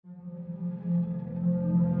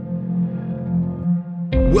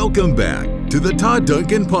Welcome back to the Todd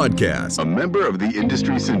Duncan Podcast, a member of the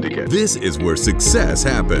Industry Syndicate. This is where success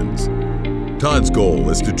happens. Todd's goal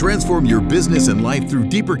is to transform your business and life through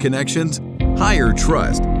deeper connections, higher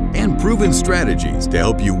trust, and proven strategies to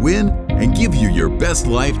help you win and give you your best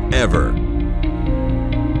life ever.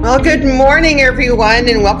 Well, good morning, everyone,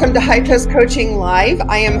 and welcome to High Trust Coaching Live.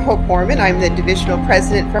 I am Hope Mormon. I'm the Divisional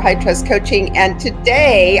President for High Trust Coaching, and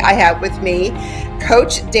today I have with me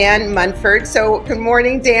Coach Dan Munford. So, good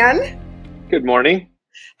morning, Dan. Good morning.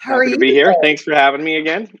 How are you? Happy to be here. Thanks for having me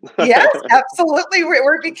again. Yes, absolutely.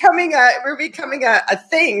 We're becoming a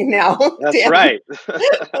thing now. That's Dan. right.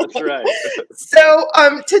 That's right. So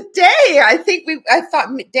today,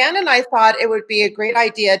 Dan and I thought it would be a great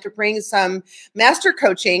idea to bring some master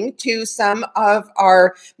coaching to some of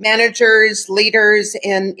our managers, leaders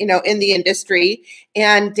in the industry.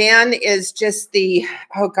 And Dan is just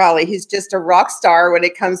he's just a rock star when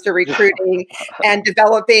it comes to recruiting and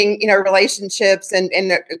developing, relationships and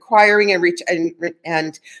acquiring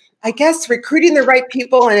and I guess recruiting the right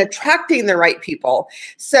people and attracting the right people.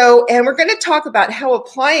 So, and we're going to talk about how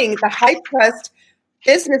applying the high trust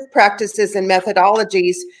business practices and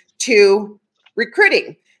methodologies to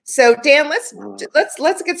recruiting. So, Dan,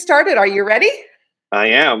 let's get started. Are you ready? I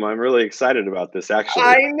am. I'm really excited about this, actually.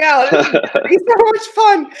 I know. This is gonna be so much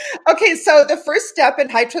fun. Okay, so the first step in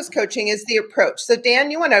high trust coaching is the approach. So, Dan,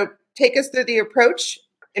 you want to take us through the approach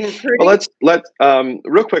in recruiting? Well, let's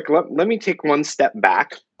real quick. Let me take one step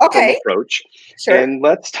back from approach, sure. And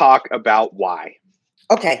let's talk about why.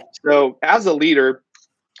 Okay. So, as a leader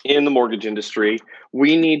in the mortgage industry,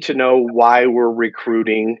 we need to know why we're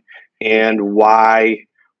recruiting and what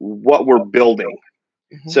we're building.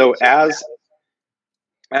 Mm-hmm. So,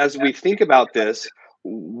 as we think about this,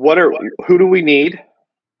 who do we need,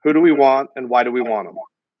 who do we want, and why do we want them?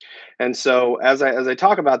 And so, as I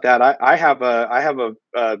talk about that, I have a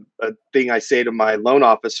thing I say to my loan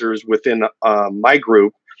officers within my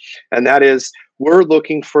group, and that is we're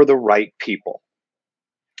looking for the right people,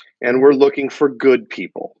 and we're looking for good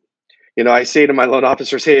people. I say to my loan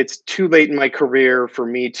officers, "Hey, it's too late in my career for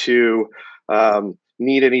me to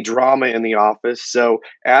need any drama in the office. So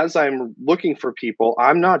as I'm looking for people,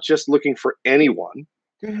 I'm not just looking for anyone.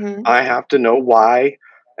 Mm-hmm. I have to know why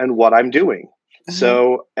and what I'm doing." Mm-hmm.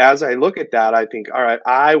 So as I look at that, I think, all right,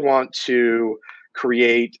 I want to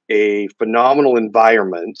create a phenomenal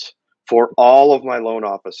environment for all of my loan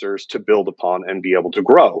officers to build upon and be able to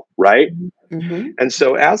grow, right? Mm-hmm. And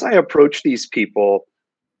so as I approach these people,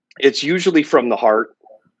 it's usually from the heart.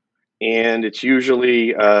 And it's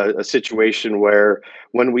usually a situation where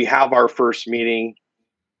when we have our first meeting,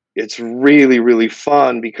 it's really, really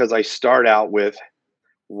fun because I start out with,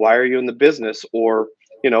 why are you in the business? Or,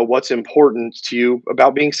 what's important to you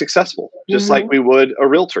about being successful? Just mm-hmm. like we would a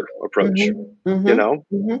realtor approach, mm-hmm.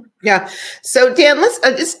 Mm-hmm. Yeah. So Dan,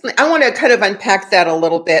 I want to kind of unpack that a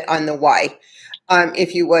little bit on the why.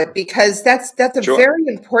 If you would, because that's a Sure. very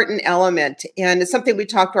important element. And it's something we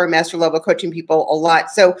talk to our master level coaching people a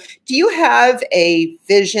lot. So do you have a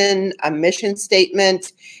vision, a mission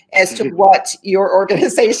statement as to what your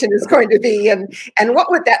organization is going to be? And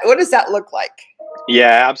what does that look like?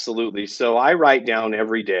 Yeah, absolutely. So I write down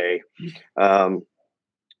every day,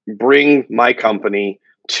 bring my company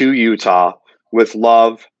to Utah with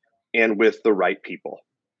love and with the right people.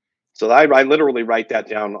 So I literally write that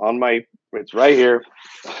down it's right here.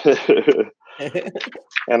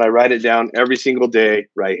 And I write it down every single day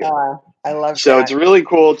right here. I love so that. It's really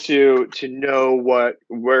cool to know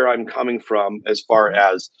where I'm coming from as far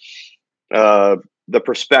as the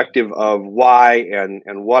perspective of why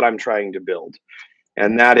and what I'm trying to build.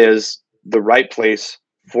 And that is the right place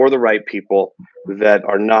for the right people that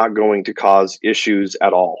are not going to cause issues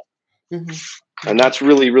at all. Mm-hmm. And that's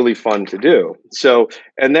really, really fun to do. So,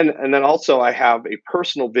 and then also I have a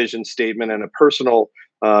personal vision statement and a personal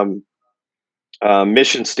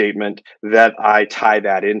mission statement that I tie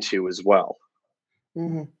that into as well.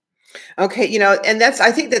 Mm-hmm. Okay, and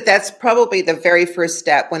I think that's probably the very first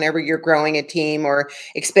step whenever you're growing a team or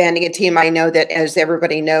expanding a team. I know that, as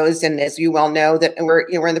everybody knows, and as you well know, that we're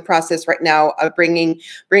in the process right now of bringing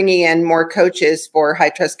in more coaches for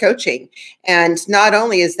high trust coaching. And not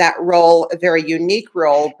only is that role a very unique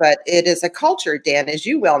role, but it is a culture, Dan, as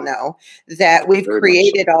you well know, that we've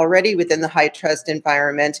created already within the high trust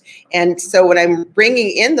environment. And so when I'm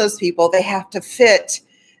bringing in those people, they have to fit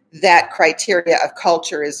that criteria of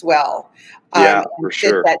culture as well. Yeah, for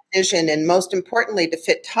sure. Fit that vision, and most importantly, to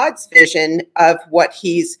fit Todd's vision of what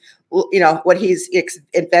he's what he's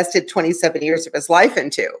invested 27 years of his life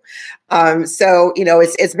into. So,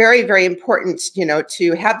 it's very, very important,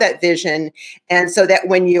 to have that vision. And so that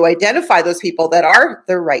when you identify those people that are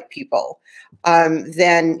the right people,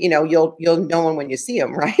 then, you'll know them when you see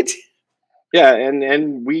them, right? Yeah. And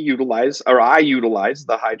I utilize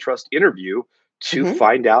the high trust interview to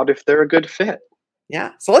find out if they're a good fit.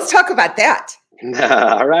 Yeah. So let's talk about that.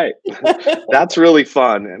 All right. That's really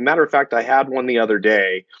fun. Matter of fact, I had one the other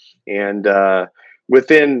day, and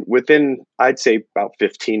within I'd say about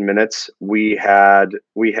 15 minutes, we had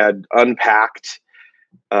unpacked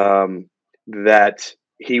that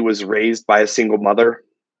he was raised by a single mother.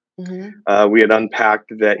 We had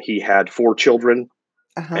unpacked that he had 4 children,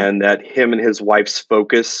 and that him and his wife's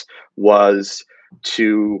focus was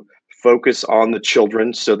to focus on the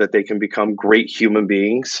children so that they can become great human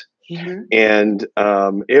beings. And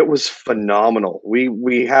it was phenomenal.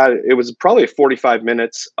 It was probably 45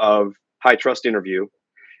 minutes of high trust interview,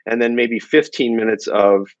 and then maybe 15 minutes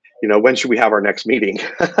of, when should we have our next meeting?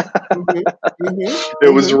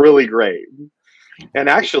 It was really great. And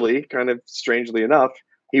actually, kind of strangely enough,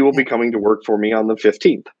 he will be coming to work for me on the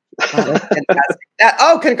 15th. Oh, that's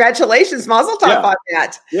fantastic. Congratulations, Mazel Tov on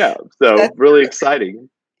that. Yeah, so that's really exciting.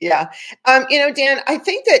 Yeah. Dan, I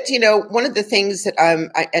think that, one of the things that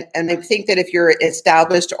I think that if you're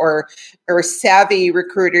established or a savvy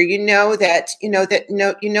recruiter, that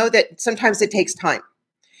sometimes it takes time.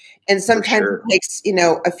 And sometimes it takes,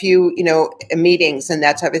 a few, meetings and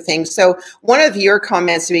that type of thing. So one of your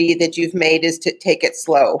comments to me that you've made is to take it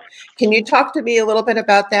slow. Can you talk to me a little bit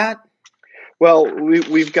about that? Well,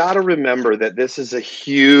 we've got to remember that this is a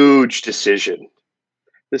huge decision.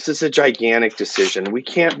 This is a gigantic decision. We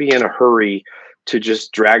can't be in a hurry to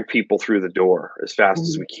just drag people through the door as fast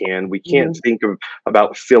as we can. We can't think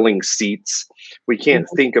about filling seats. We can't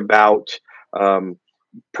think about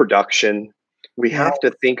production. We have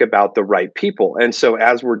to think about the right people. And so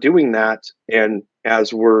as we're doing that, and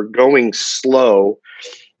as we're going slow,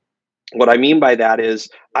 what I mean by that is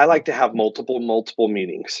I like to have multiple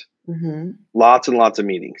meetings. Lots and lots of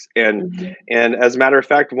meetings. And as a matter of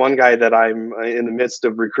fact, one guy that I'm in the midst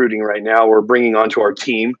of recruiting right now, we're bringing onto our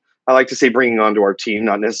team. I like to say bringing onto our team,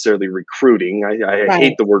 not necessarily recruiting. I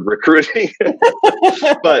hate the word recruiting,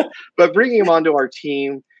 but bringing him onto our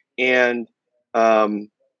team. And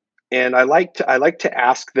I like to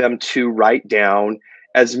ask them to write down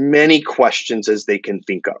as many questions as they can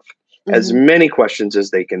think of. As many questions as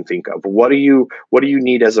they can think of. What do you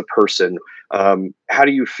need as a person? How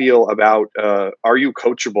do you feel about, are you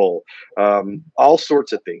coachable? All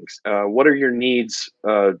sorts of things. What are your needs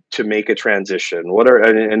to make a transition?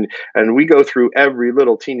 And we go through every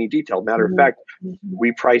little teeny detail. Matter of fact,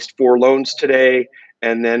 we priced 4 loans today,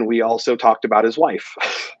 and then we also talked about his wife.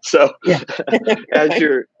 So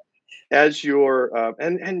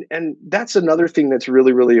and that's another thing that's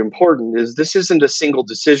really, really important is this isn't a single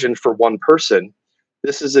decision for one person.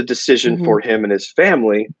 This is a decision for him and his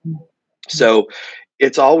family. So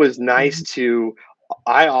it's always nice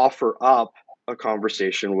I offer up a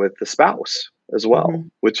conversation with the spouse as well,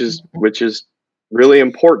 which is really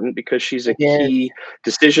important because she's a key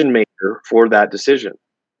decision maker for that decision.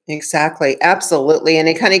 Exactly. Absolutely. And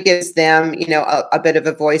it kind of gives them, a bit of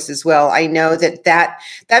a voice as well. I know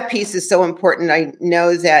that piece is so important. I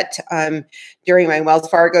know that during my Wells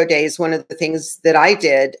Fargo days, one of the things that I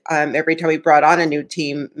did every time we brought on a new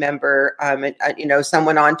team member,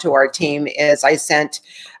 someone onto our team is I sent,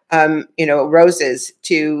 roses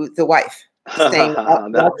to the wife. Saying,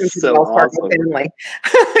 welcome to the Wells Fargo family.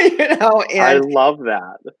 And I love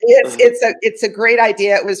that. It's a great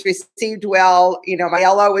idea. It was received well. My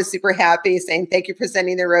LO was super happy, saying thank you for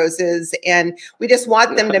sending the roses, and we just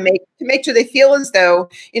want them to make sure they feel as though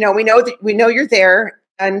we know you're there,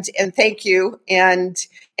 and thank you, and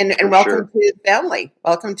welcome to the family,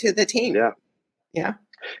 welcome to the team. Yeah.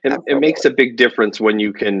 And it makes a big difference when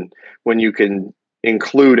you can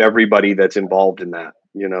include everybody that's involved in that.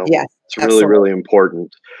 Yes, it's really, really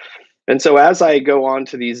important. And so as I go on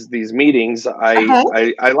to these meetings,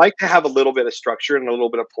 I like to have a little bit of structure and a little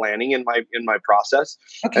bit of planning in my process.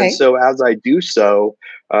 Okay. And so as I do so,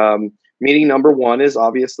 meeting number 1 is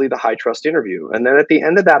obviously the high trust interview. And then at the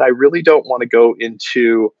end of that, I really don't want to go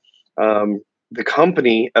into the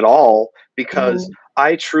company at all, because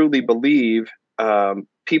I truly believe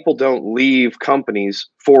people don't leave companies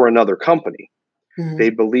for another company.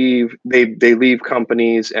 They believe they leave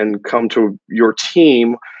companies and come to your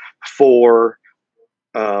team for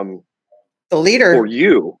the leader, for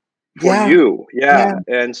you. Yeah.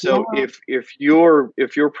 And so if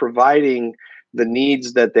you're providing the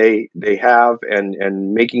needs that they have,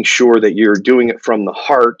 and making sure that you're doing it from the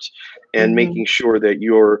heart, and making sure that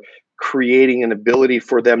you're creating an ability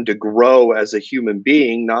for them to grow as a human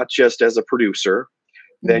being, not just as a producer,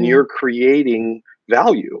 then you're creating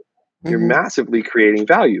value. You're massively creating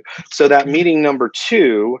value. So that meeting number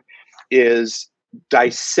 2 is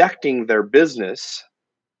dissecting their business.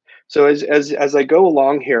 So as I go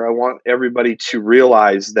along here, I want everybody to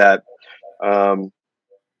realize that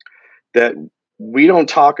that we don't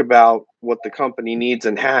talk about what the company needs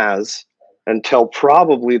and has until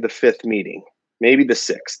probably the 5th meeting, maybe the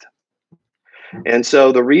 6th. And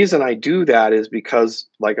so the reason I do that is because,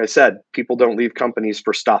 like I said, people don't leave companies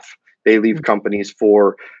for stuff. They leave companies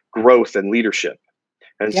for growth and leadership.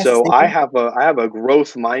 And so I have a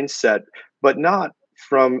growth mindset, but not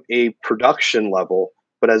from a production level,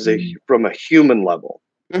 but as from a human level.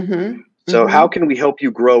 So how can we help you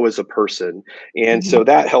grow as a person? And so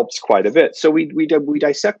that helps quite a bit. So we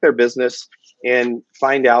dissect their business and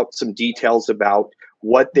find out some details about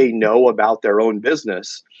what they know about their own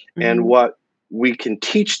business and what we can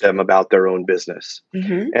teach them about their own business.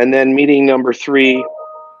 And then meeting number 3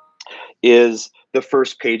 is the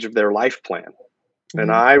first page of their life plan.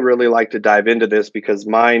 And I really like to dive into this because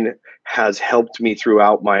mine has helped me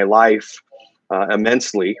throughout my life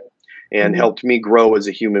immensely and helped me grow as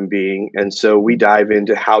a human being. And so we dive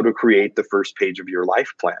into how to create the first page of your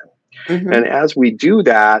life plan. And as we do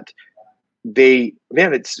that,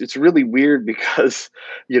 it's really weird because,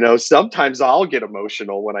 sometimes I'll get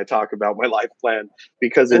emotional when I talk about my life plan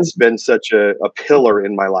because it's been such a pillar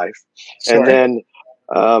in my life. And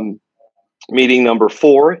then meeting number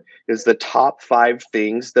 4 is the top 5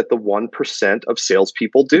 things that the 1% of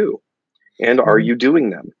salespeople do. And are you doing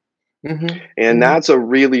them? And that's a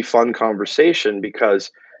really fun conversation because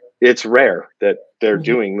it's rare that they're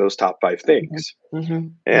doing those top 5 things.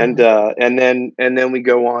 And then we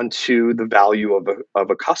go on to the value of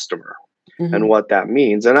a customer and what that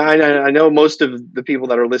means. And I know most of the people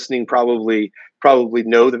that are listening probably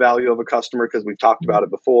know the value of a customer because we've talked about it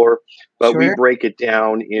before, but we break it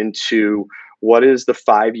down into what is the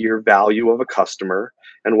 5-year value of a customer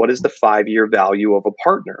and what is the 5-year value of a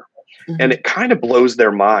partner. And it kind of blows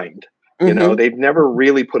their mind. They've never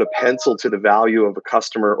really put a pencil to the value of a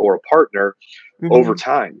customer or a partner over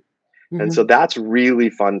time. And so that's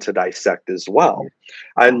really fun to dissect as well.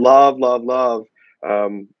 I love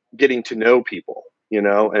getting to know people,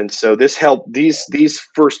 and so these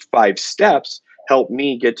first 5 steps help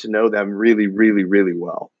me get to know them really, really, really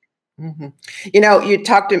well.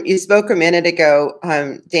 You spoke a minute ago,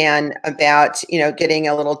 Dan, about, getting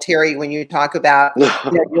a little teary when you talk about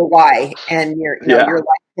your why and your life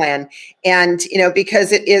plan. And,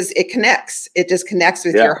 because it connects, it just connects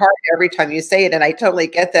with your heart every time you say it. And I totally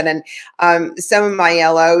get that. And some of my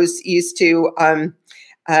LOs used to,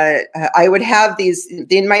 I would have these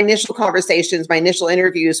in my initial conversations. My initial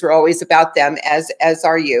interviews were always about them, as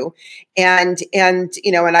are you, and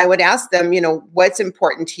I would ask them, what's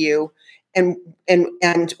important to you, and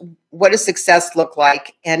what does success look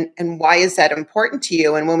like, and why is that important to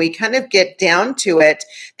you? And when we kind of get down to it,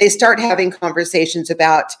 they start having conversations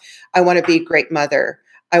about, I want to be a great mother.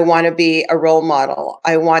 I want to be a role model.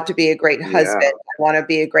 I want to be a great husband. I want to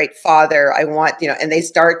be a great father. I want, and they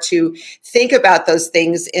start to think about those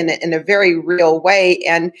things in a very real way.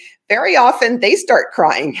 And very often they start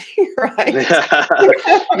crying, right?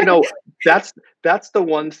 That's the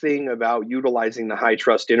one thing about utilizing the high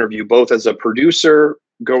trust interview, both as a producer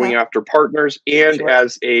going after partners and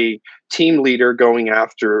as a team leader going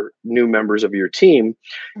after new members of your team,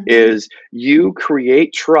 is you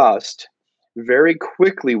create trust very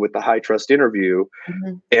quickly with the high trust interview,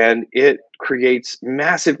 and it creates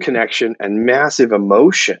massive connection and massive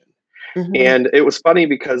emotion. And it was funny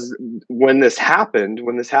because when this happened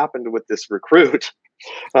with this recruit,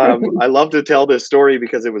 I love to tell this story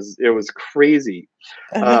because it was crazy.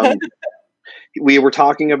 We were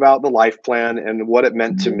talking about the life plan and what it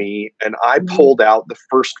meant to me, and I pulled out the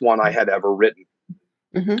first one I had ever written.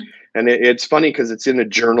 And it's funny because it's in a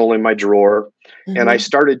journal in my drawer, and I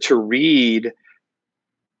started to read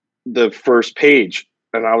the first page,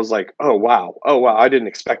 and I was like, oh wow, I didn't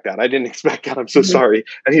expect that. I'm so sorry.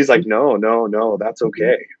 And he's like, no, that's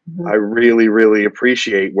okay. I really, really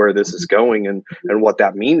appreciate where this is going and what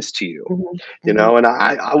that means to you. And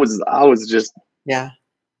I was just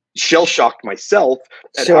shell shocked myself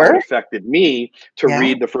at how it affected me to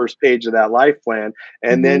read the first page of that life plan,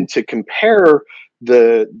 and then to compare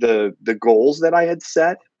the goals that I had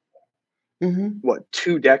set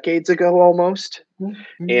 2 decades ago almost,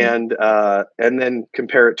 and then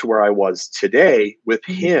compare it to where I was today with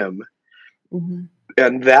him.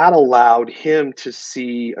 And that allowed him to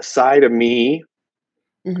see a side of me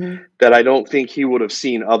Mhm. that I don't think he would have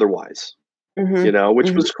seen otherwise, Mhm. which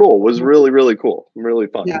Mhm. was cool, was really, really cool, really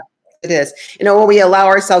fun. Yeah, it is. When we allow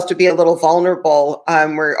ourselves to be a little vulnerable,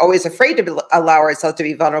 we're always afraid to allow ourselves to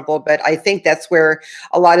be vulnerable. But I think that's where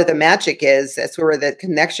a lot of the magic is. That's where the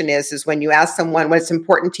connection is when you ask someone what's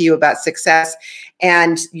important to you about success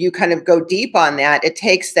and you kind of go deep on that, it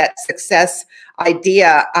takes that success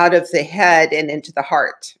idea out of the head and into the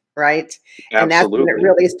heart. Right. And that's when it Absolutely.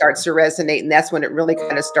 really starts to resonate. And that's when it really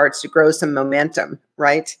kind of starts to grow some momentum.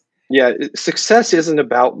 Right. Yeah. Success isn't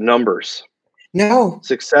about numbers. No.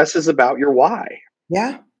 Success is about your why.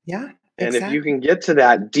 Yeah. Yeah. And if you Exactly. can get to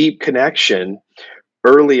that deep connection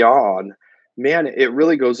early on, man, it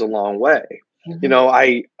really goes a long way.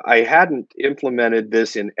 Mhm. I hadn't implemented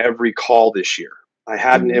this in every call this year. I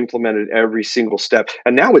hadn't Mhm. implemented every single step.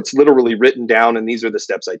 And now it's literally written down and these are the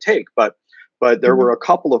steps I take. But there were Mhm. a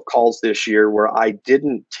couple of calls this year where I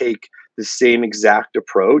didn't take the same exact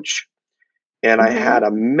approach and I Mhm. had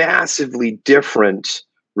a massively different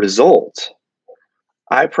result.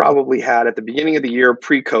 I probably had at the beginning of the year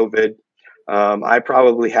pre-COVID, I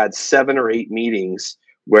probably had 7 or 8 meetings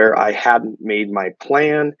where I hadn't made my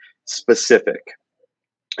plan specific.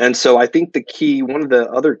 And so I think one of the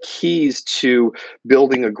other keys to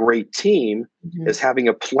building a great team Mhm. is having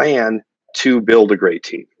a plan to build a great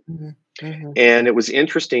team. Mhm. Mhm. And it was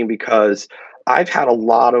interesting because I've had a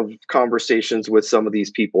lot of conversations with some of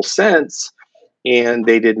these people since, and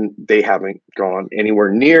they haven't gone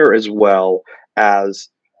anywhere near as well as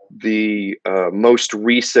the most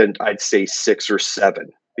recent, I'd say 6 or 7,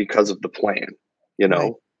 because of the plan, you Right.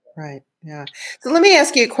 know? Right. Yeah. So let me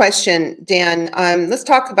ask you a question, Dan. Let's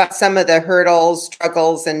talk about some of the hurdles,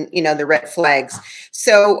 struggles, and the red flags.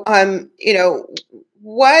 So,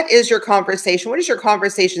 what is your conversation? What does your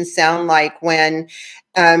conversation sound like when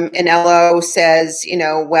an LO says,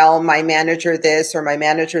 well, my manager this or my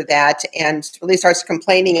manager that, and really starts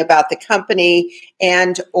complaining about the company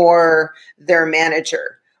and or their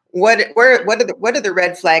manager? What are the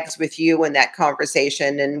red flags with you in that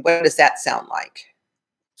conversation, and what does that sound like?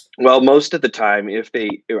 Well, most of the time,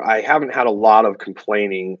 I haven't had a lot of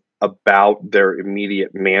complaining about their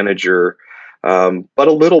immediate manager, but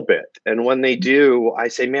a little bit. And when they do, I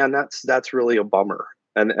say, "Man, that's really a bummer,"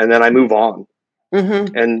 and then I move on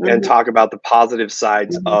Mhm, and mhm, talk about the positive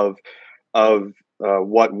sides mhm, of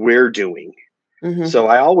what we're doing. mhm. So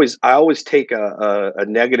I always take a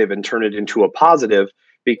negative and turn it into a positive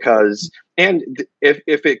because if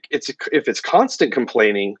it's constant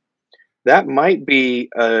complaining, that might be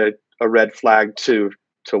a red flag to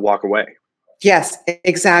walk away, Yes,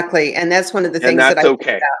 exactly, and that's one of the and things that I that's think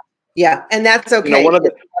okay. about. Yeah, and that's You know, okay, one of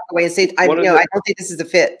just the to walk away and say, one of I the don't think this is a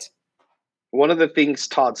fit." one of the things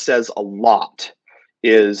Todd says a lot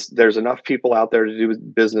is there's enough people out there to do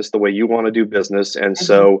business the way you want to do business, and Mhm,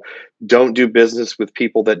 so don't do business with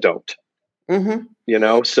people that don't. mhm.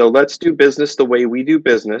 So let's do business the way we do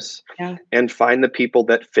business Yeah, and find the people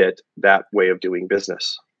that fit that way of doing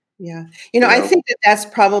business. yeah. You I know, think that that's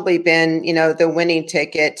probably been, the winning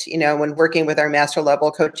ticket, when working with our master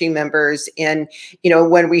level coaching members and,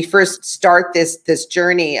 when we first start this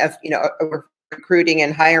journey of, recruiting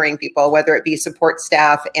and hiring people, whether it be support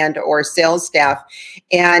staff and or sales staff.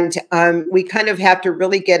 And we kind of have to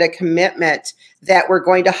really get a commitment that we're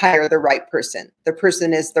going to hire the right person. The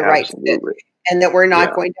person is the right fit. absolutely. And that we're not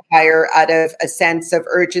Yeah. going to hire out of a sense of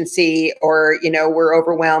urgency or, we're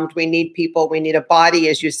overwhelmed. We need people. We need a body,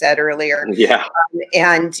 as you said earlier. Yeah.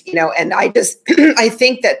 And, and I just, I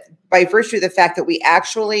think that by virtue of the fact that we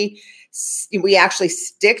actually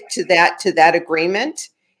stick to that agreement,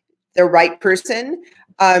 the right person,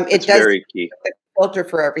 it It's does very key. filter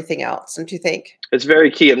for everything else, don't you think? It's very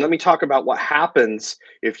key. And let me talk about what happens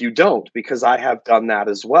if you don't, because I have done that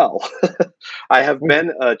as well. I have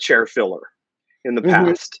been a chair filler in the Mhm,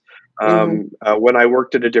 past. mhm, When I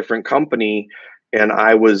worked at a different company and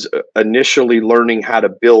I was initially learning how to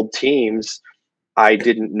build teams, I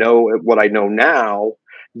didn't know what I know now.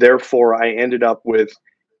 Therefore, I ended up with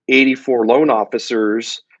 84 loan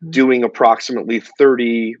officers mhm. doing approximately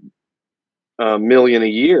 30 million a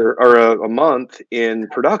year or a month in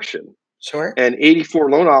production. Sure. And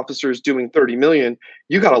 84 loan officers doing 30 million,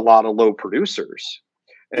 you got a lot of low producers.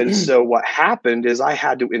 And so what happened is I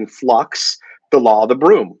had to influx the law of the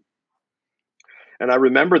broom. And I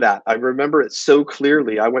remember that. I remember it so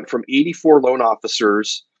clearly. I went from 84 loan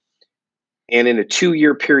officers and in a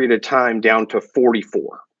 2-year period of time down to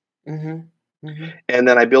 44. Mhm, mhm, And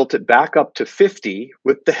then I built it back up to 50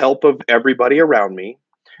 with the help of everybody around me.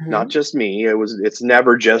 not just me. It's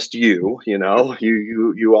never just you,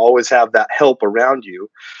 you always have that help around you.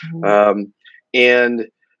 And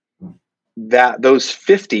that those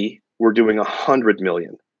 50 were doing 100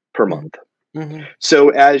 million per month. So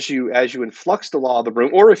as you influx the law of the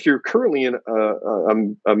room, or if you're currently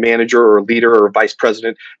a manager or a leader or a vice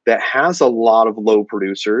president that has a lot of low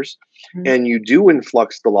producers, and you do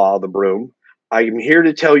influx the law of the room, I'm here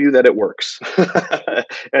to tell you that it works,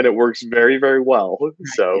 and it works very, very well.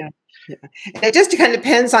 So. Yeah. And it just kind of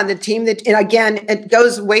depends on the team and again, it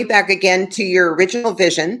goes way back again to your original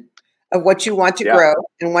vision of what you want to grow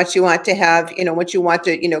and what you want to have, what you want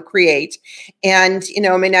to, create. And,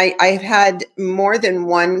 I've had more than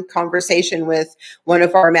one conversation with one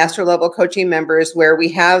of our master level coaching members where we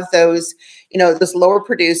have those, those lower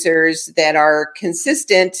producers that are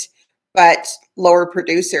consistent, but lower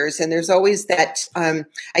producers. And there's always that,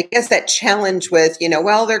 I guess that challenge with,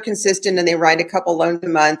 they're consistent and they write a couple loans a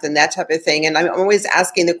month and that type of thing. And I'm always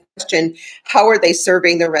asking the question, how are they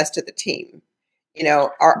serving the rest of the team?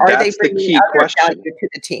 Are they bringing other value to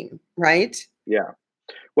the team, right? Yeah.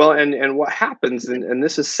 Well, and what happens, and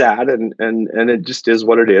this is sad, and it just is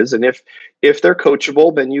what it is. And if they're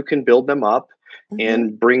coachable, then you can build them up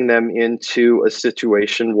and bring them into a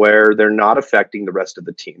situation where they're not affecting the rest of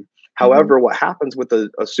the team. However, what happens with a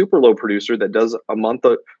super low producer that does a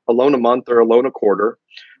loan a month or a loan a quarter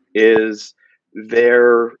is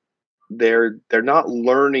they're not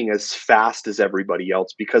learning as fast as everybody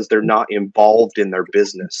else because they're not involved in their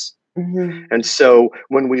business. And so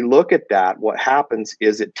when we look at that, what happens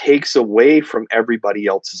is it takes away from everybody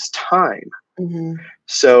else's time.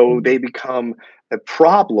 So they become a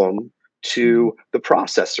problem to the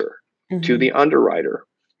processor, to the underwriter,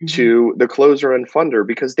 to the closer and funder,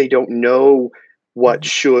 because they don't know what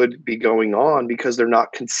should be going on because they're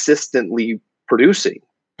not consistently producing.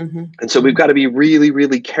 And so we've got to be really,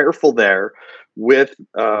 really careful there with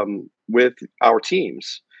our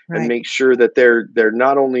teams and make sure that they're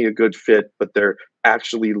not only a good fit, but they're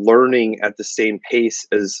actually learning at the same pace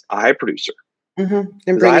as a high producer.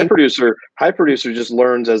 The high producer just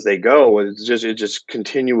learns as they go, and it just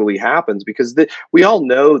continually happens because we all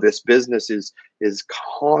know this business is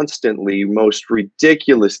constantly, most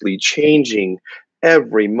ridiculously changing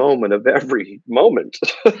every moment of every moment.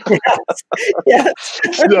 Yes.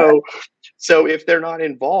 So if they're not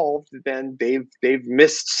involved, then they've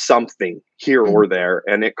missed something here or there,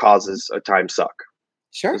 and it causes a time suck.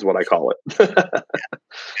 Sure, is what I call it.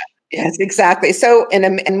 Yes, exactly. So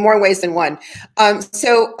in more ways than one. Let's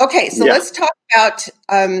talk about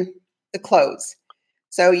the close.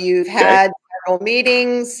 So you've had several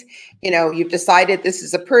meetings. You've decided this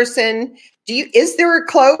is a person. Is there a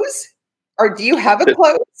close? Or do you have a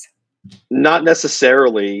close? Not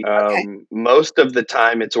necessarily. Most of the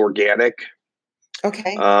time it's organic.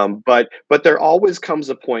 Okay. But there always comes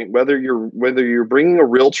a point, whether you're bringing a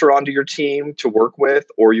realtor onto your team to work with,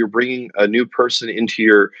 or you're bringing a new person into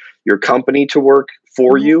your company to work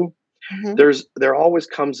for you, there always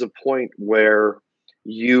comes a point where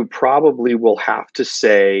you probably will have to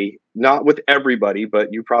say, not with everybody,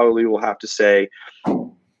 but you probably will have to say,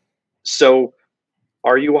 so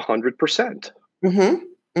are you 100%?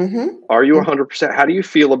 Are you 100%? How do you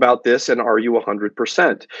feel about this? And are you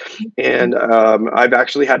 100%? And I've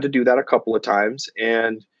actually had to do that a couple of times.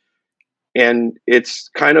 And it's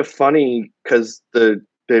kind of funny because the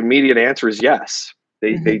immediate answer is yes.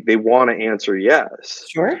 They want to answer yes.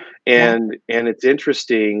 Sure. And it's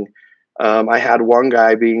interesting. I had one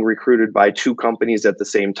guy being recruited by two companies at the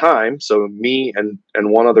same time. So me and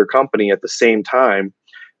one other company at the same time.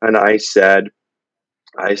 And I said,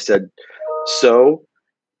 so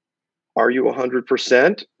are you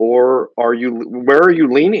 100%, or where are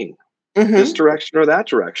you leaning? This direction or that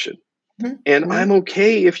direction? And I'm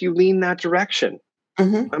okay if you lean that direction.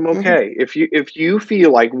 I'm okay. If you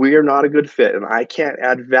feel like we are not a good fit and I can't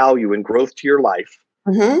add value and growth to your life,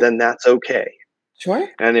 then that's okay. Sure.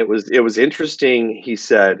 And it was interesting. He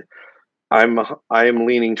said, I am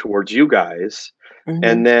leaning towards you guys.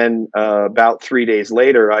 And then about 3 days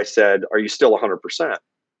later, I said, are you still 100%?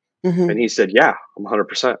 And he said, yeah, I'm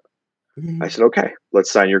 100%. I said, okay,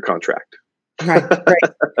 let's sign your contract. Right.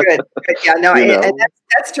 Good. Yeah, no, and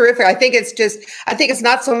that's terrific. I think it's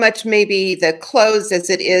not so much maybe the close as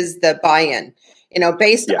it is the buy-in,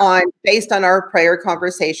 based on our prior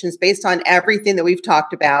conversations, based on everything that we've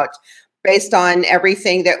talked about, based on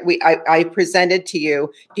everything that I presented to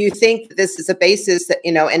you. Do you think that this is a basis that,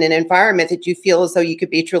 in an environment that you feel as though you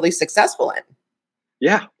could be truly successful in?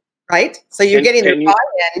 Yeah. Right. So you're getting their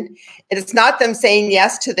buy-in, and it's not them saying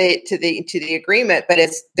yes to the agreement, but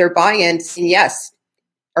it's their buy-in saying yes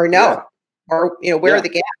or no. or where are the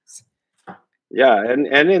gaps? Yeah,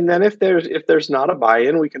 and then if there's not a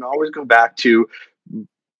buy-in, we can always go back to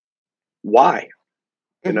why.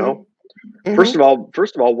 Mm-hmm. First of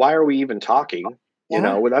all, why are we even talking?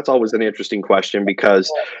 That's always an interesting question, because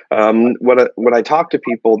when I talk to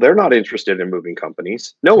people, they're not interested in moving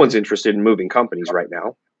companies. No one's interested in moving companies right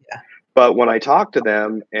now. Yeah. But when I talk to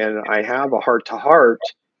them and I have a heart to heart,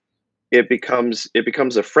 it becomes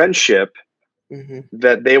a friendship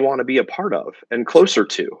that they want to be a part of and closer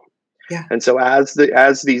to. Yeah. And so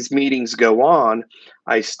as these meetings go on,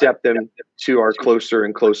 I step them to our closer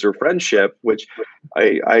and closer friendship, which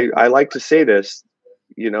I like to say this,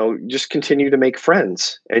 just continue to make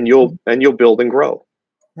friends, and you'll build and grow.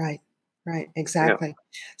 Right. Exactly. Yeah.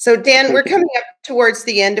 So Dan, we're coming up towards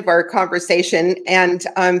the end of our conversation, and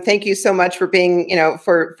thank you so much for being,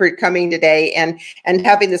 for coming today and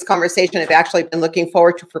having this conversation. I've actually been looking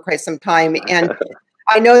forward to for quite some time, and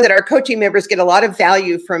I know that our coaching members get a lot of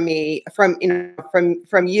value from me, from you.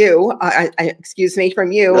 From you. I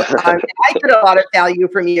get a lot of value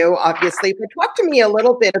from you, obviously. But talk to me a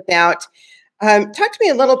little bit about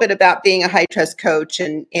being a high trust coach,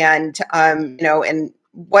 and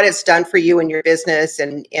what it's done for you in your business,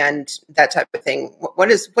 and that type of thing. What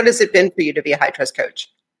has it been for you to be a high trust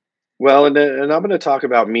coach? Well, and I'm going to talk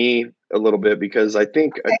about me a little bit, because I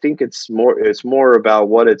think it's more about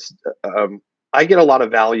what it's. I get a lot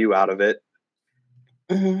of value out of it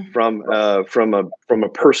from a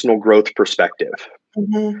personal growth perspective.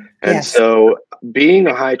 And so being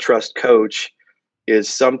a high trust coach is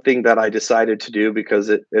something that I decided to do because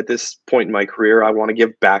at this point in my career, I want to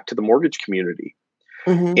give back to the mortgage community.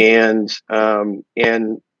 And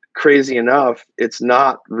crazy enough, it's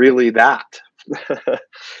not really that.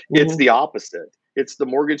 It's the opposite. It's the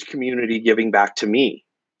mortgage community giving back to me.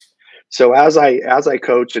 So as I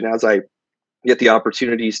coach and as I get the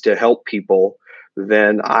opportunities to help people,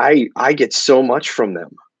 then I get so much from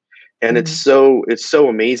them. And it's so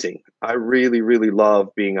amazing. I really, really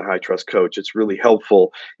love being a high trust coach. It's really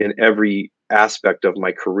helpful in every aspect of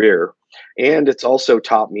my career. And it's also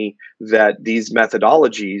taught me that these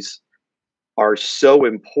methodologies are so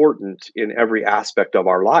important in every aspect of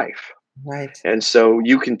our life. Right. And so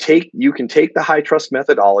you can take the high trust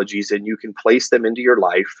methodologies and you can place them into your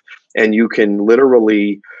life, and you can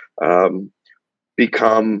literally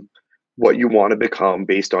become what you want to become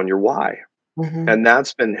based on your why. And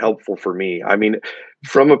that's been helpful for me. I mean,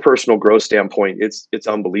 from a personal growth standpoint, it's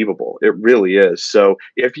unbelievable. It really is. So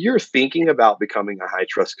if you're thinking about becoming a high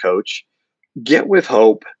trust coach, get with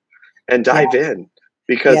Hope and dive in.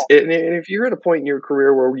 Because and if you're at a point in your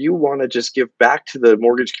career where you want to just give back to the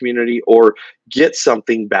mortgage community, or get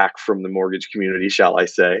something back from the mortgage community, shall I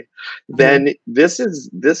say, then this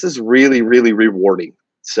is really, really rewarding.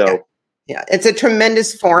 So yeah, it's a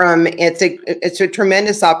tremendous forum. It's a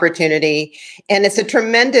tremendous opportunity, and it's a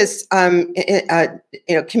tremendous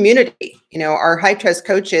community. Our high trust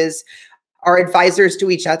coaches are advisors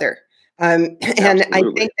to each other. And I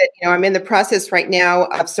think that, I'm in the process right now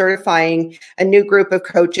of certifying a new group of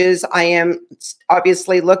coaches. I am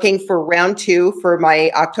obviously looking for round 2 for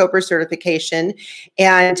my October certification,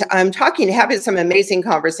 and I'm having some amazing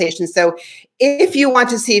conversations. So if you want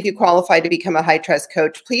to see if you qualify to become a high trust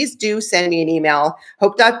coach, please do send me an email,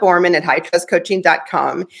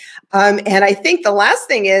 hope.borman@hightrustcoaching.com. And I think the last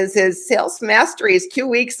thing is Sales Mastery is 2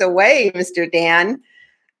 weeks away, Mr. Dan.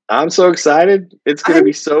 I'm so excited. It's going to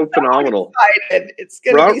be so phenomenal. Excited. It's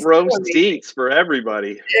going to be row seats for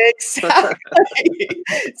everybody. Exactly.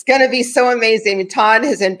 It's going to be so amazing. Todd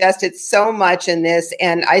has invested so much in this,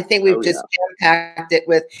 and I think we've just jam-packed it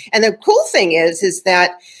with. And the cool thing is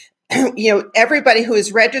that everybody who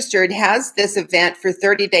is registered has this event for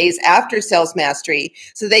 30 days after Sales Mastery,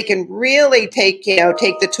 so they can really take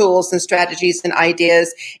the tools and strategies and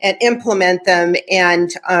ideas and implement them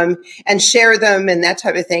and share them and that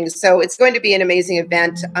type of thing. So it's going to be an amazing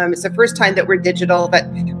event. It's the first time that we're digital, but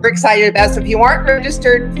we're excited about it. So if you aren't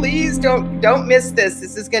registered, please don't miss this.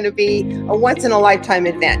 This is going to be a once in a lifetime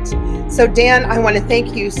event. So Dan, I want to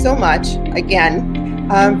thank you so much again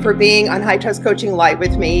for being on High Trust Coaching Live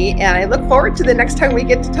with me. And I look forward to the next time we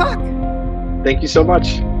get to talk. Thank you so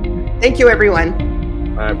much. Thank you, everyone.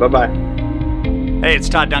 All right, bye-bye. Hey, it's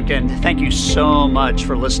Todd Duncan. Thank you so much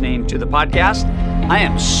for listening to the podcast. I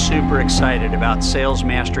am super excited about Sales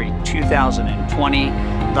Mastery 2020,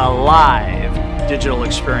 the live digital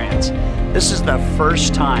experience. This is the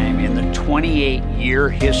first time in the 28-year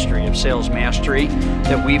history of Sales Mastery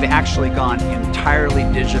that we've actually gone entirely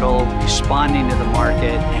digital, responding to the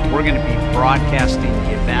market, and we're going to be broadcasting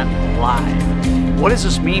the event live. What does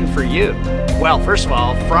this mean for you? Well, first of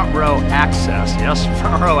all, front row access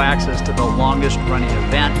to the longest running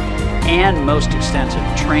event and most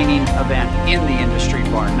extensive training event in the industry,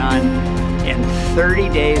 bar none, and 30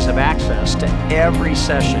 days of access to every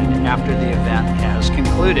session after the event has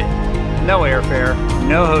concluded. No airfare,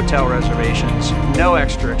 no hotel reservations, no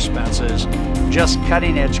extra expenses, just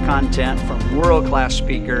cutting-edge content from world-class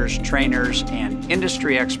speakers, trainers, and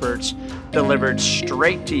industry experts delivered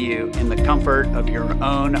straight to you in the comfort of your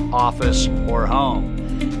own office or home.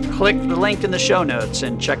 Click the link in the show notes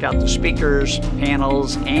and check out the speakers,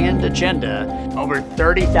 panels, and agenda. Over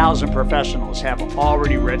 30,000 professionals have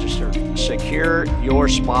already registered. Secure your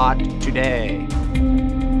spot today.